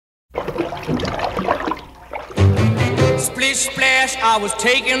Splish splash, I was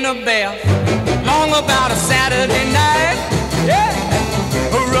taking a bath, long about a Saturday night. Yeah,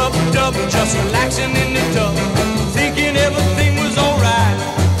 rubbed up, just relaxing in the tub, thinking everything was alright.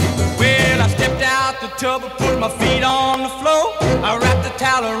 Well, I stepped out the tub, put my feet on the floor, I wrapped the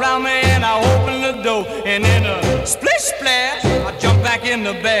towel around me and I opened the door. And in a splish splash, I jumped back in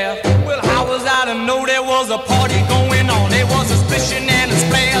the bath. Well, how was I to know there was a party going on? There was a splishing and a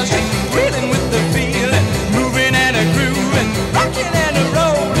splash, reeling with the feeling, moving and a grooving, rocking and a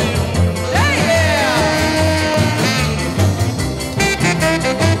rolling. Yeah, yeah.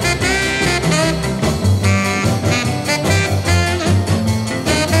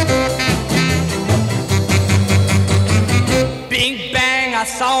 Bing bang, I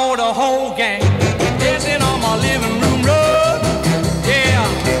saw the whole gang dancing on my living room rug. Yeah,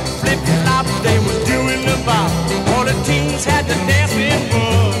 flip flop, they was doing the bop. All the teens had the dancing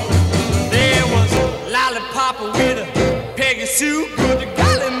bug. There was Lollipop with a Peggy Sue, good to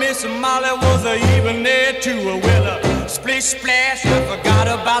golly, Miss Molly was even there too. Well, a splish splash, I forgot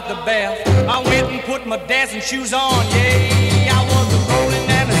about the bath. I went and put my dancing shoes on. Yeah, I was a rolling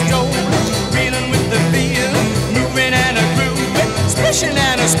and a strolling, reeling with the feel, moving and a grooving, splishing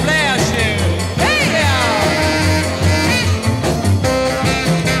and a splashing.